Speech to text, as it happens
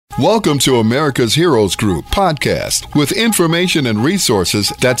Welcome to America's Heroes Group podcast with information and resources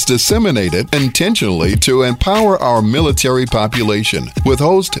that's disseminated intentionally to empower our military population with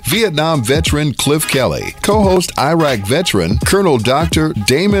host Vietnam veteran Cliff Kelly, co-host Iraq veteran Colonel Dr.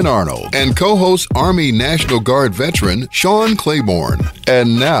 Damon Arnold, and co-host Army National Guard veteran Sean Claiborne.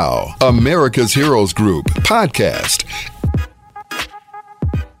 And now, America's Heroes Group podcast.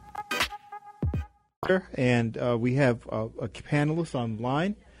 And we have a panelist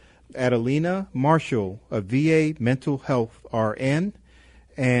online, Adelina Marshall, a VA mental health RN,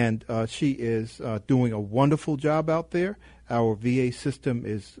 and she is doing a wonderful job out there. Our VA system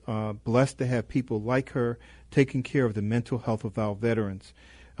is blessed to have people like her taking care of the mental health of our veterans.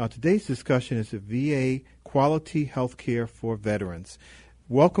 Today's discussion is the VA quality health care for veterans.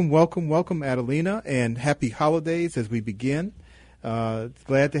 Welcome, Adelina, and happy holidays as we begin.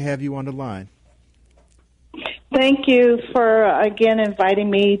 Glad to have you on the line. Thank you for, again, inviting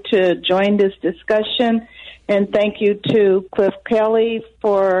me to join this discussion, and thank you to Cliff Kelly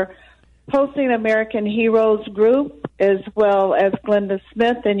for hosting American Heroes Group, as well as Glenda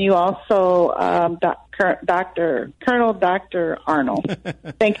Smith, and you also, Colonel Dr. Arnold.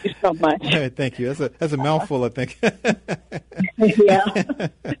 Thank you so much. Thank you. That's a mouthful, I think. Yeah.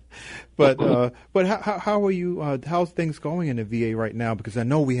 But how are you? How's things going in the VA right now? Because I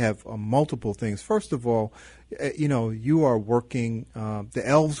know we have multiple things. First of all, you are working. The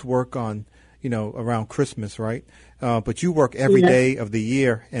elves work on, around Christmas, right? But you work every day of the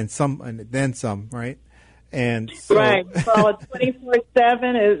year, and then some, right? And so, right. So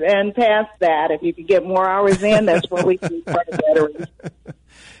 24/7 is and past that. If you could get more hours in, that's what we do for the veterans.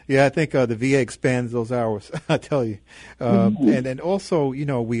 Yeah, I think the VA expands those hours, I tell you. And also,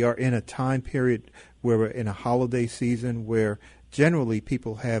 we are in a time period where we're in a holiday season where generally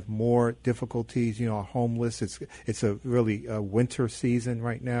people have more difficulties, are homeless. It's a really winter season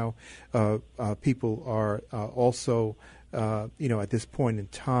right now. People are also, at this point in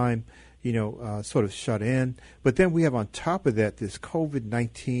time, sort of shut in. But then we have on top of that this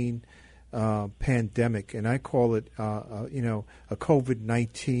COVID-19 pandemic, and I call it, a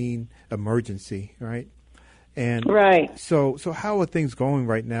COVID-19 emergency, right? And right. So how are things going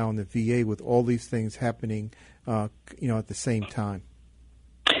right now in the VA with all these things happening, at the same time?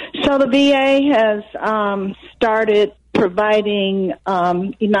 So the VA has started providing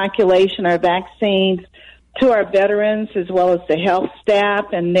inoculation or vaccines to our veterans as well as the health staff,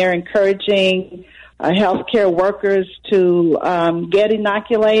 and they're encouraging healthcare workers to get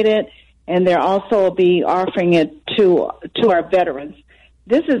inoculated, and they'll also be offering it to our veterans.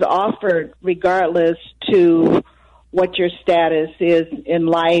 This is offered regardless to what your status is in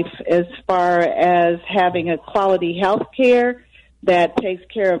life as far as having a quality health care that takes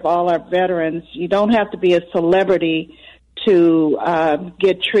care of all our veterans. You don't have to be a celebrity to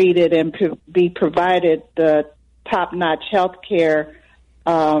get treated and be provided the top-notch health care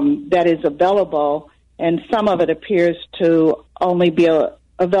that is available, and some of it appears to only be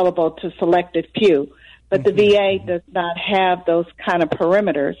available to selected few. But the VA does not have those kind of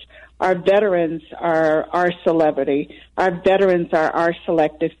perimeters. Our veterans are our celebrity. Our veterans are our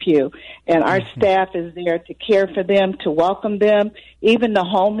selected few. And our staff is there to care for them, to welcome them. Even the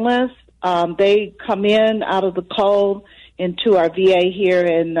homeless, they come in out of the cold into our VA here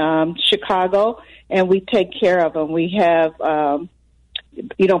in Chicago, and we take care of them. We have,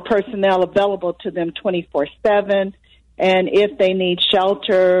 personnel available to them 24/7. And if they need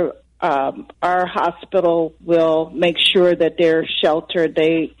shelter, our hospital will make sure that they're sheltered.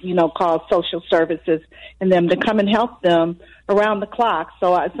 They, call social services and them to come and help them around the clock.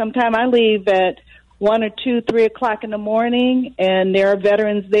 So sometimes I leave at 1 or 2, 3 o'clock in the morning, and there are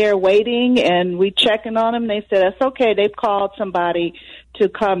veterans there waiting, and we checking on them. They said, that's okay. They've called somebody to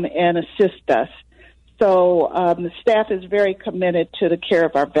come and assist us. So the staff is very committed to the care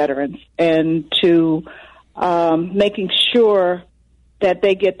of our veterans and to making sure that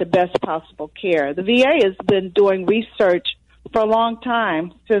they get the best possible care. The VA has been doing research for a long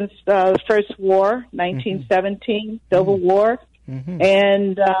time, since the first war, 1917, Civil War.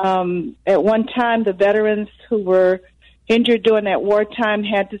 And at one time, the veterans who were injured during that wartime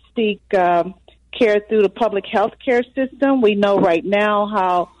had to seek care through the public health care system. We know right now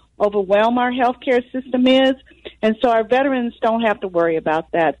how overwhelmed our health care system is, and so our veterans don't have to worry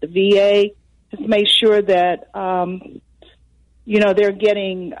about that. The VA has made sure that they're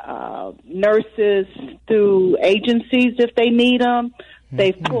getting nurses through agencies if they need them.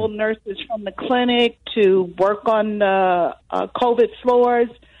 They've pulled nurses from the clinic to work on the COVID floors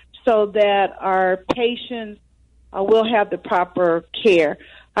so that our patients will have the proper care.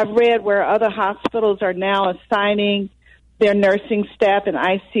 I've read where other hospitals are now assigning their nursing staff in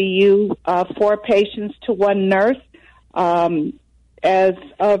ICU, 4 patients to 1 nurse. As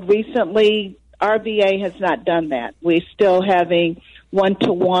of recently, our VA has not done that. We're still having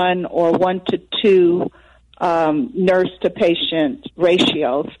 1-to-1 or 1-to-2 nurse-to-patient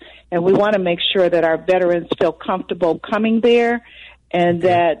ratios. And we want to make sure that our veterans feel comfortable coming there, and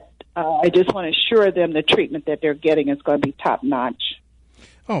that I just want to assure them the treatment that they're getting is going to be top-notch.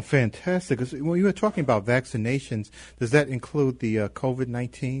 Oh, fantastic. When you were talking about vaccinations, does that include the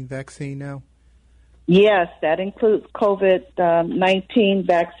COVID-19 vaccine now? Yes, that includes COVID-19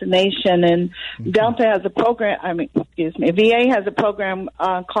 vaccination, and Delta has a program. VA has a program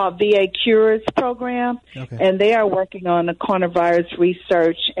called VA Cures Program, and they are working on the coronavirus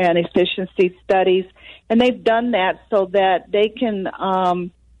research and efficiency studies, and they've done that so that they can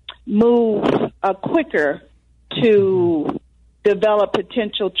move quicker to develop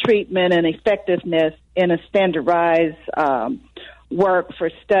potential treatment and effectiveness in a standardized work for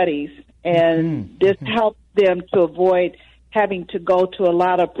studies. And this helps them to avoid having to go to a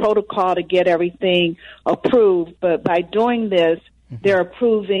lot of protocol to get everything approved. But by doing this, they're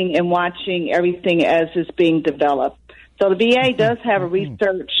approving and watching everything as it's being developed. So the VA does have a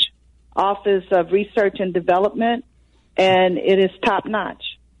research office of research and development, and it is top-notch.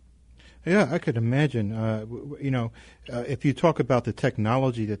 Yeah, I could imagine. If you talk about the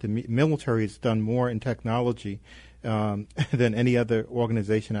technology, that the military has done more in technology than any other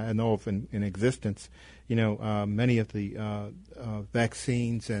organization I know of in existence. Many of the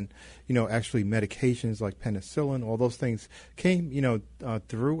vaccines and, actually medications like penicillin, all those things came,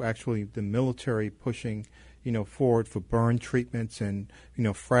 through actually the military pushing, forward for burn treatments and,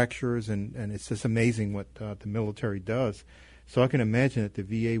 fractures. And it's just amazing what the military does. So I can imagine that the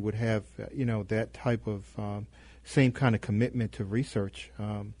VA would have, that type of same kind of commitment to research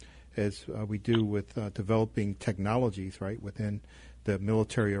as we do with developing technologies, right, within the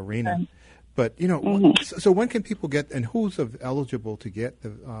military arena. But, so when can people get, and who's eligible to get the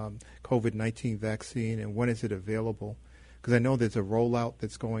COVID-19 vaccine, and when is it available? Because I know there's a rollout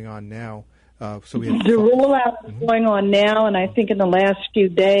that's going on now. The rollout is going on now, and I think in the last few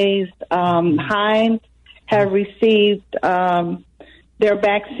days, Hines have received their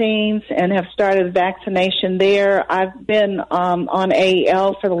vaccines and have started vaccination there. I've been on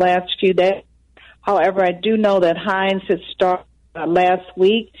AEL for the last few days. However, I do know that Hines has started last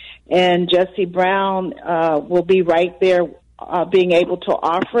week, and Jesse Brown will be right there being able to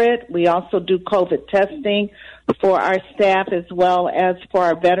offer it. We also do COVID testing for our staff as well as for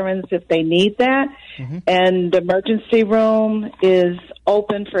our veterans if they need that. And the emergency room is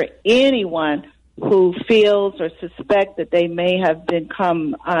open for anyone who feels or suspect that they may have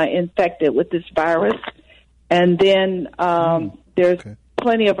become infected with this virus. And then there's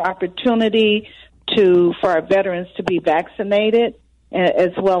plenty of opportunity for our veterans to be vaccinated,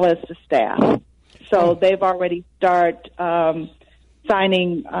 as well as the staff. So they've already started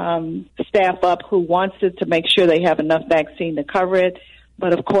signing staff up who wants it to make sure they have enough vaccine to cover it.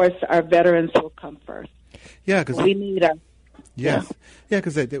 But, of course, our veterans will come first. Yeah, because we need our... Yes,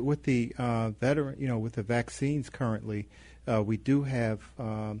 because with the veteran, with the vaccines currently, we do have,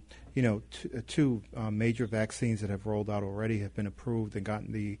 two major vaccines that have rolled out already, have been approved and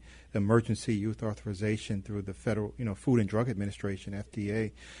gotten the emergency use authorization through the Federal, Food and Drug Administration,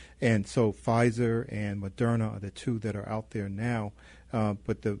 FDA, and so Pfizer and Moderna are the two that are out there now.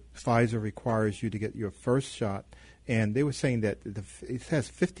 But the Pfizer requires you to get your first shot. And they were saying that it has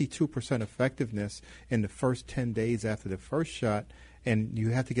 52% effectiveness in the first 10 days after the first shot, and you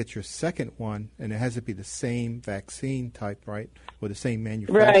have to get your second one, and it has to be the same vaccine type, right, or the same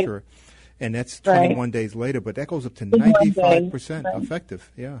manufacturer. Right. And that's 21 days later, but that goes up to 95%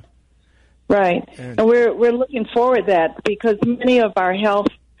 effective. Yeah. Right. And we're looking forward to that because many of our health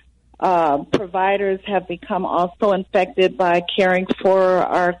providers have become also infected by caring for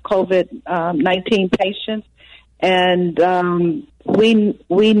our COVID-19 patients. And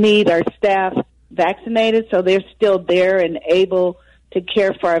we need our staff vaccinated, so they're still there and able to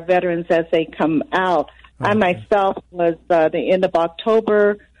care for our veterans as they come out. I myself was the end of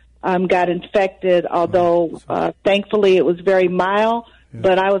October, got infected, although thankfully it was very mild,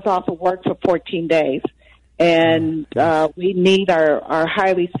 but I was off of work for 14 days. And we need our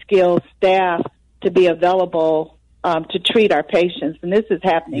highly skilled staff to be available to treat our patients, and this is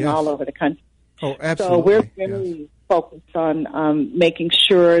happening all over the country. Oh, absolutely. So we're really focused on making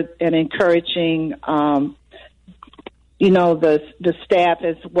sure and encouraging, the staff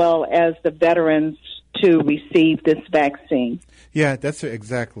as well as the veterans to receive this vaccine. Yeah, that's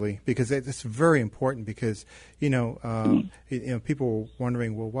exactly, because it's very important because, people were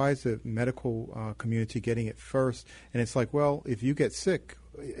wondering, well, why is the medical community getting it first? And it's like, well, if you get sick,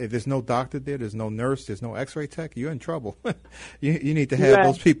 if there's no doctor there, there's no nurse, there's no x-ray tech, you're in trouble. you need to have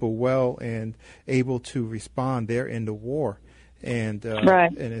those people well and able to respond. They're in the war. And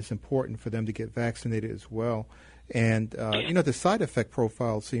it's important for them to get vaccinated as well. And the side effect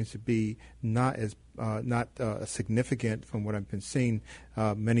profile seems to be not as significant from what I've been seeing.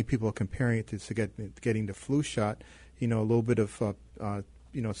 Many people are comparing it to getting the flu shot. A little bit of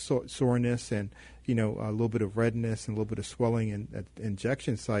soreness and a little bit of redness and a little bit of swelling at the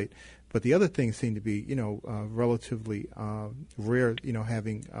injection site. But the other things seem to be relatively rare.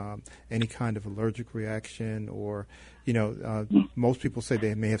 Having any kind of allergic reaction, or most people say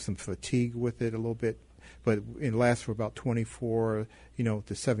they may have some fatigue with it a little bit. But it lasts for about 24, to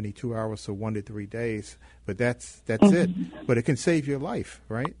 72 hours, so 1 to 3 days. But that's it. But it can save your life,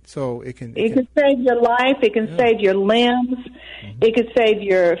 right? So it can save your life. It can save your limbs. It can save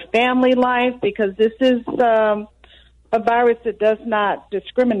your family life, because this is a virus that does not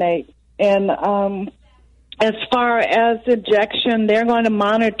discriminate. And as far as injection, they're going to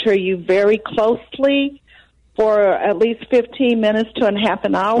monitor you very closely for at least 15 minutes to a half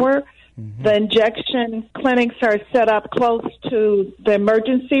an hour. The injection clinics are set up close to the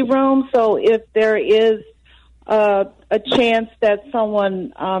emergency room, so if there is a chance that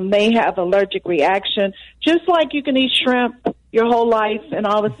someone may have allergic reaction, just like you can eat shrimp your whole life and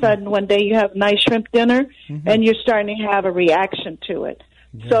all of a sudden one day you have a nice shrimp dinner and you're starting to have a reaction to it.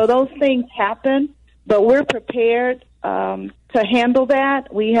 Yes. So those things happen, but we're prepared to handle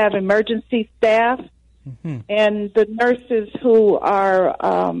that. We have emergency staff. And the nurses who are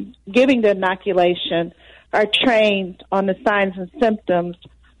giving the inoculation are trained on the signs and symptoms.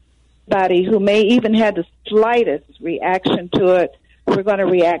 Somebody who may even have the slightest reaction to it, we're going to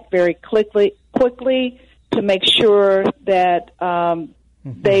react very quickly to make sure that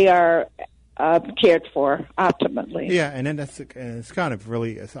they are cared for optimally. Yeah, and then it's kind of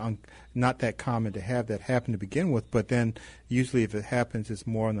really not that common to have that happen to begin with, but then usually if it happens, it's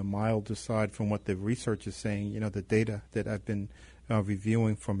more on the milder side from what the research is saying, the data that I've been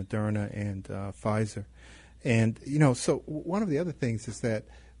reviewing from Moderna and Pfizer. And, so one of the other things is that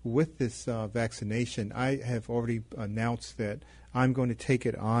with this vaccination, I have already announced that I'm going to take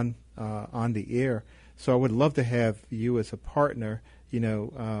it on the air. So I would love to have you as a partner,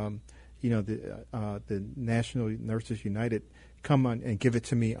 the National Nurses United come on and give it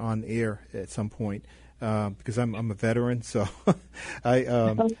to me on air at some point, because I'm a veteran, so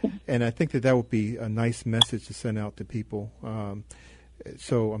and I think that would be a nice message to send out to people.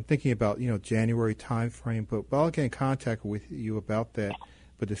 So I'm thinking about January time frame, but I'll get in contact with you about that.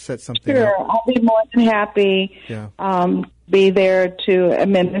 But to set something up. I'll be more than happy. Be there to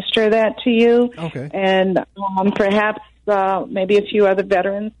administer that to you. Okay. And perhaps maybe a few other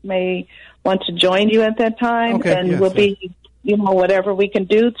veterans may want to join you at that time. Okay, and we'll be, whatever we can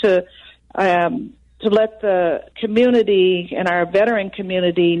do to let the community and our veteran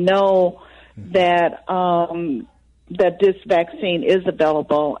community know that that this vaccine is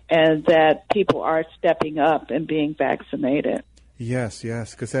available and that people are stepping up and being vaccinated. Yes,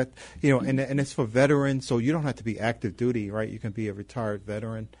 because that, and it's for veterans, so you don't have to be active duty, right? You can be a retired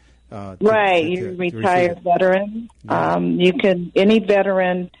veteran. You're a retired veteran. Yeah. You can, any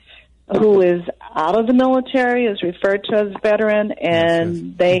veteran who is out of the military is referred to as a veteran,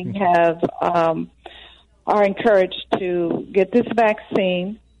 and they have are encouraged to get this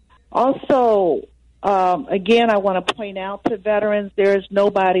vaccine. Also, again, I want to point out to veterans, there is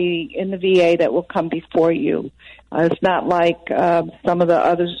nobody in the VA that will come before you. It's not like some of the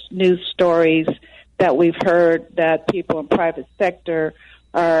other news stories that we've heard that people in private sector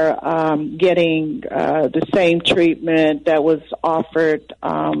are getting the same treatment that was offered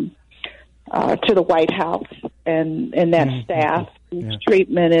to the White House and that staff. This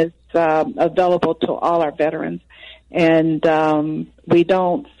treatment is available to all our veterans. And we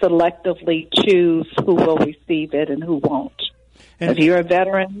don't selectively choose who will receive it and who won't. If you're a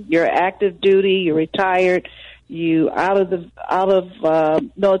veteran, you're active duty, you're retired, you out of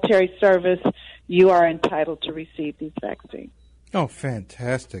military service, you are entitled to receive these vaccines. Oh,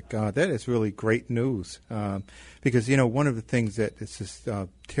 fantastic! That is really great news. Because one of the things that is just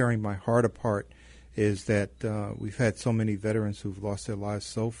tearing my heart apart is that we've had so many veterans who've lost their lives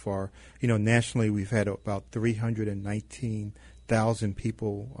so far. Nationally, we've had about 319,000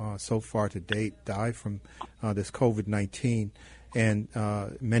 people so far to date die from this COVID-19. And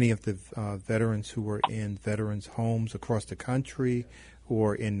many of the veterans who were in veterans' homes across the country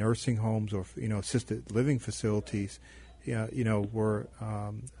or in nursing homes or assisted living facilities, were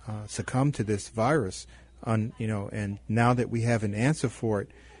succumbed to this virus. And now that we have an answer for it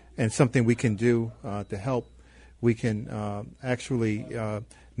and something we can do to help, we can actually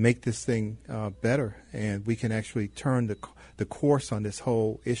make this thing better, and we can actually turn the course on this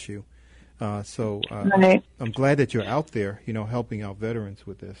whole issue. Right. I'm glad that you're out there, helping out veterans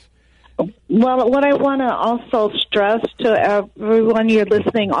with this. Well, what I want to also stress to everyone, your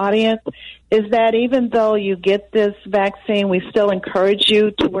listening audience, is that even though you get this vaccine, we still encourage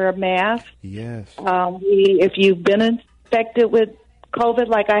you to wear a mask. Yes. If you've been infected with COVID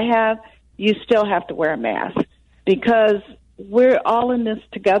like I have, you still have to wear a mask, because we're all in this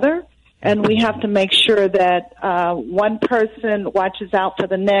together, and we have to make sure that one person watches out for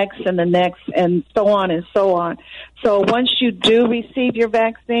the next, and so on and so on. So once you do receive your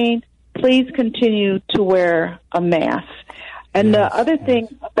vaccine, please continue to wear a mask. And the other thing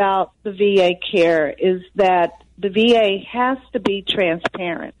about the VA care is that the VA has to be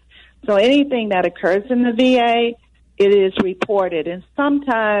transparent. So anything that occurs in the VA, it is reported. And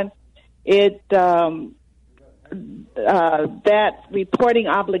sometimes that reporting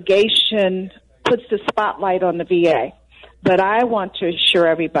obligation puts the spotlight on the VA. But I want to assure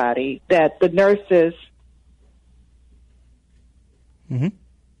everybody that the nurses,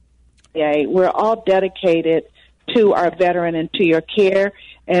 we're all dedicated to our veteran and to your care,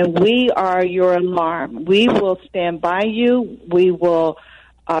 and we are your alarm. We will stand by you. We will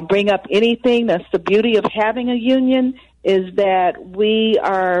bring up anything. That's the beauty of having a union, is that we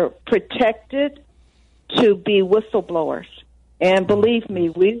are protected to be whistleblowers. And believe me,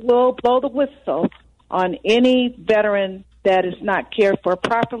 we will blow the whistle on any veteran that is not cared for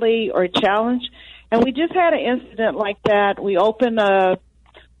properly or challenged. And we just had an incident like that. We opened a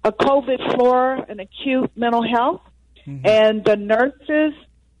COVID floor in acute mental health, and the nurses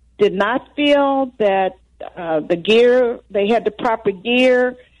did not feel that they had the proper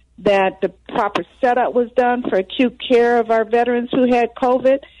gear, that the proper setup was done for acute care of our veterans who had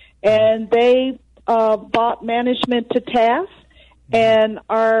COVID, and they brought management to task, and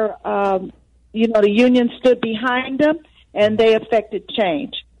the union stood behind them, and they affected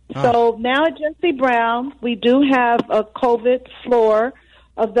change. So now at Jesse Brown, we do have a COVID floor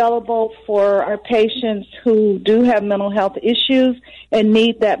available for our patients who do have mental health issues and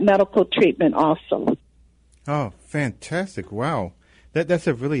need that medical treatment also. Oh, fantastic. Wow. That's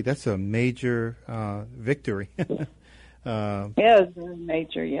a major victory. Yes, very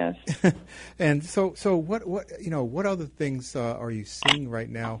major, yes. And so what other things are you seeing right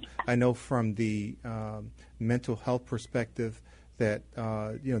now? I know from the mental health perspective that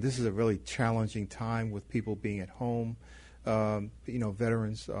this is a really challenging time with people being at home.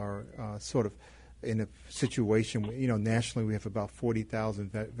 Veterans are sort of in a situation where, nationally we have about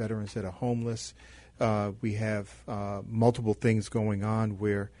 40,000 veterans that are homeless. We have multiple things going on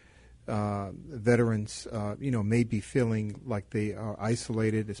where veterans, may be feeling like they are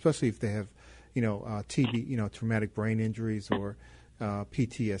isolated, especially if they have, TB, traumatic brain injuries or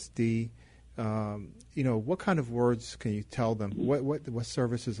PTSD. What kind of words can you tell them? What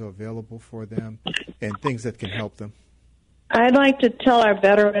services are available for them, and things that can help them? I'd like to tell our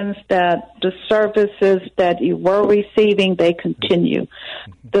veterans that the services that you were receiving, they continue.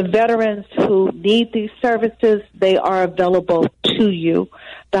 The veterans who need these services, they are available to you.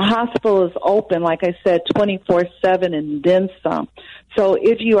 The hospital is open, like I said, 24/7 and then some. So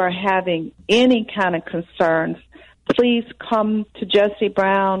if you are having any kind of concerns, please come to Jesse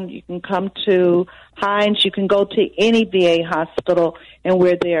Brown. You can come to Hines. You can go to any VA hospital, and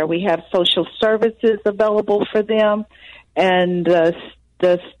we're there. We have social services available for them. And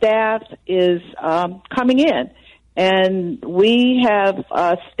the staff is coming in, and we have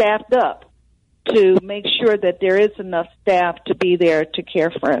staffed up to make sure that there is enough staff to be there to care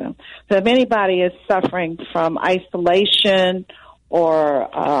for them. So if anybody is suffering from isolation or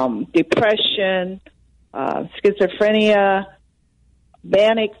depression, schizophrenia,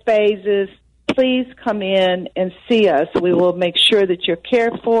 manic phases, please come in and see us. We will make sure that you're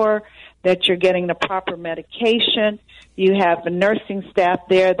cared for, that you're getting the proper medication. You have a nursing staff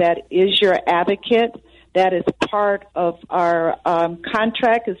there that is your advocate. That is part of our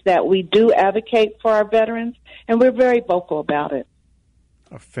contract, is that we do advocate for our veterans, and we're very vocal about it.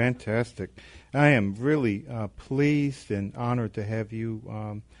 Oh, fantastic. I am really pleased and honored to have you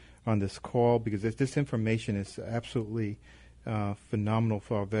on this call, because this information is absolutely phenomenal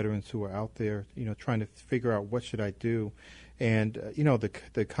for our veterans who are out there, trying to figure out what should I do. And,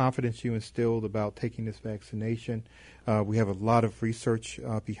 the confidence you instilled about taking this vaccination, we have a lot of research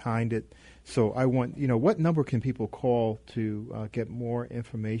behind it. So I want, what number can people call to get more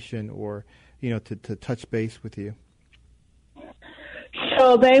information or, to touch base with you?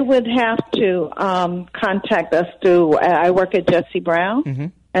 So they would have to contact us through, I work at Jesse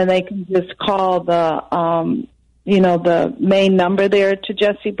Brown, and they can just call the main number there to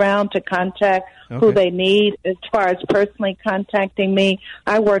Jesse Brown to contact who they need. As far as personally contacting me,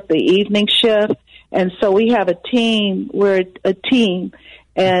 I work the evening shift, and so we have a team. We're a team,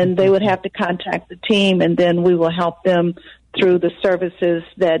 and they would have to contact the team, and then we will help them through the services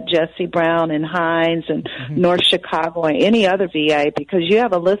that Jesse Brown and Hines and North Chicago and any other VA, because you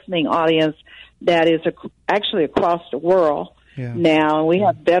have a listening audience that is actually across the world now, and we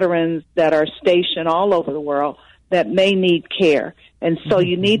have veterans that are stationed all over the world that may need care. And so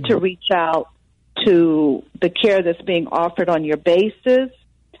you need to reach out to the care that's being offered on your bases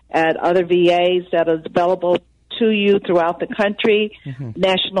at other VAs that is available to you throughout the country.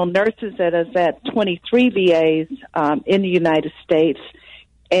 National Nurses that is at 23 VAs in the United States.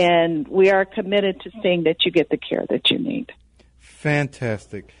 And we are committed to seeing that you get the care that you need.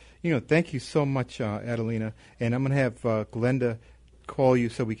 Fantastic. Thank you so much, Adelina. And I'm going to have Glenda call you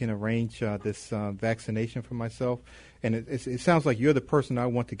so we can arrange this vaccination for myself. And it sounds like you're the person I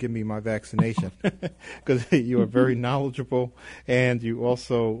want to give me my vaccination because you are very knowledgeable, and you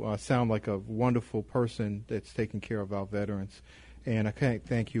also sound like a wonderful person that's taking care of our veterans. And I can't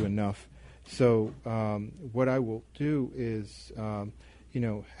thank you enough. So what I will do is,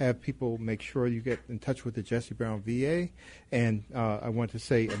 have people make sure you get in touch with the Jesse Brown VA. And I want to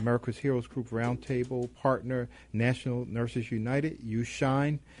say America's Heroes Group Roundtable partner, National Nurses United, you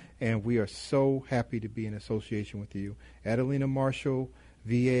shine. And we are so happy to be in association with you. Adelina Marshall,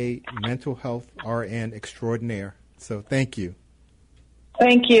 VA Mental Health RN Extraordinaire. So thank you.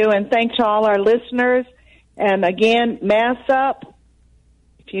 Thank you, and thanks to all our listeners. And again, mask up.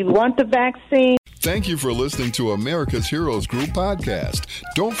 If you want the vaccine. Thank you for listening to America's Heroes Group podcast.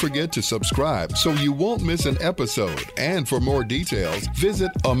 Don't forget to subscribe so you won't miss an episode. And for more details, visit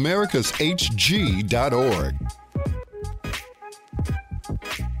americashg.org.